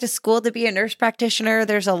going back to school to be a nurse practitioner.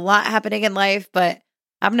 There's a lot happening in life, but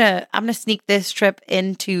I'm gonna sneak this trip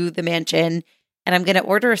into the mansion, and I'm gonna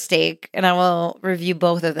order a steak, and I will review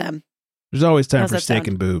both of them. There's always time How's for that steak sound?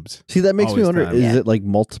 and boobs. See, that makes me Always wonder, time. is Yeah. it like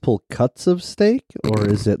multiple cuts of steak? Or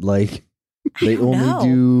is it like I they don't only know.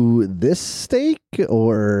 do this steak?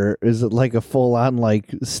 Or is it like a full-on like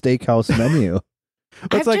steakhouse menu?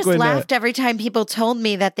 That's I've like just when, laughed every time people told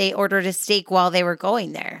me that they ordered a steak while they were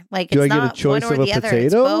going there. Like, Do it's I get a not choice one or of a the other.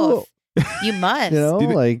 It's potato? both. You must. You know, Do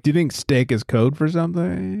you, like do you think steak is code for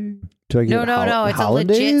something? do I get No. It's a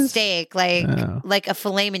legit hollandaise? steak, like Oh. like a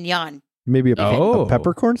filet mignon. Maybe a Oh.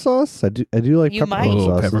 peppercorn sauce. I do like You might. peppercorn Oh,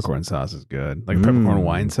 sauces. peppercorn sauce is good. Like peppercorn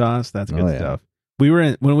wine sauce. That's good Oh, yeah. stuff.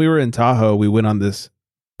 When we were in Tahoe, we went on this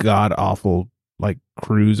god awful like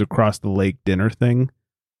cruise across the lake dinner thing.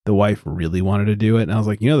 The wife really wanted to do it, and I was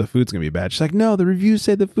like, the food's gonna be bad. She's like, no, the reviews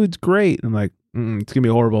say the food's great. I'm like, it's gonna be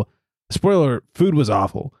horrible. Spoiler: alert, food was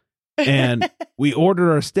awful. And we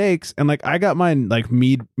ordered our steaks, and like I got mine like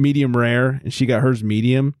medium rare, and she got hers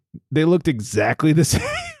medium. They looked exactly the same,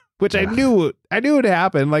 which I knew would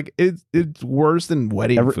happen. Like it's worse than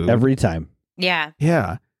wedding food every time. Yeah.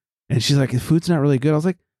 Yeah. And she's like, the food's not really good. I was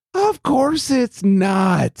like, of course it's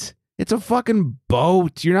not. It's a fucking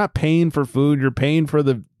boat. You're not paying for food. You're paying for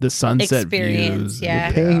the sunset Experience, views.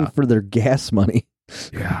 yeah. Paying for their gas money.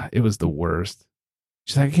 Yeah, it was the worst.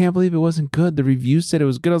 She's like, I can't believe it wasn't good. The reviews said it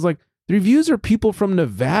was good. I was like, the reviews are people from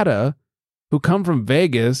Nevada who come from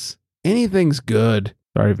Vegas. Anything's good.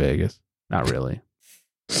 Sorry, Vegas. Not really.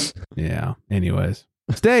 Yeah. Anyways.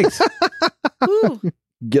 Steaks. Ooh.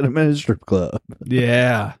 Get them in a strip club.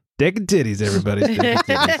 Yeah. Dick and titties, everybody. Dick and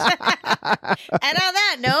titties. And on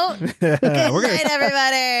that note, We're good gonna, night,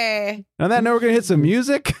 everybody. on that note, we're gonna hit some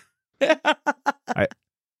music. I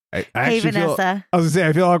Hey, actually feel. Vanessa. I was gonna say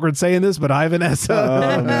I feel awkward saying this, but hi, Vanessa.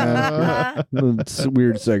 Oh, man. It's a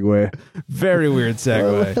weird segue. Very weird Oh,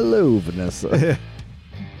 segue. hello, Vanessa.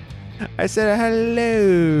 I said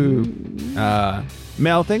hello.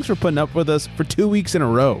 Mel, thanks for putting up with us for 2 weeks in a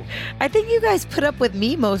row. I think you guys put up with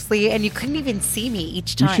me mostly, and you couldn't even see me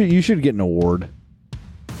each time. You should get an award.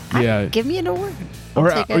 Yeah. Give me an award. I'll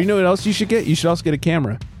Or take you it. know what else you should get? You should also get a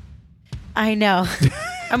camera. I know.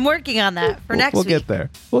 I'm working on that for next We'll week. get there.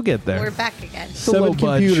 We'll get there. We're back again. a low 7 budge.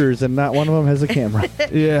 computers and not one of them has a camera.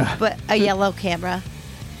 Yeah. But a yellow camera.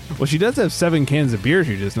 Well, she does have 7 cans of beer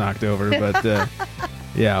she just knocked over, but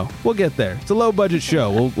yeah, we'll get there. It's a low budget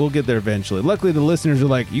show. We'll get there eventually. Luckily, the listeners are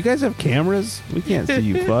like, "You guys have cameras? We can't see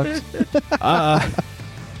you fucks."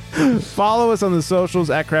 Follow us on the socials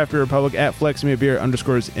at Craft Beer Republic, at FlexMeaBeer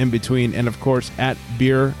 _ in between, and of course at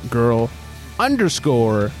Beer Girl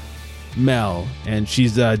 _ Mel, and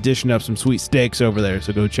she's dishing up some sweet steaks over there.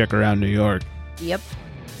 So go check her out in New York. Yep.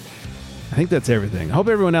 I think that's everything. I hope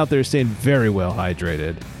everyone out there is staying very well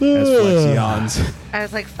hydrated as Flex yawns. I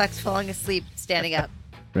was like Flex falling asleep, standing up.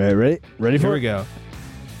 Right, ready? Ready for Here it? we go.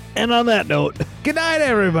 And on that note, Good night,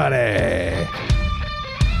 everybody.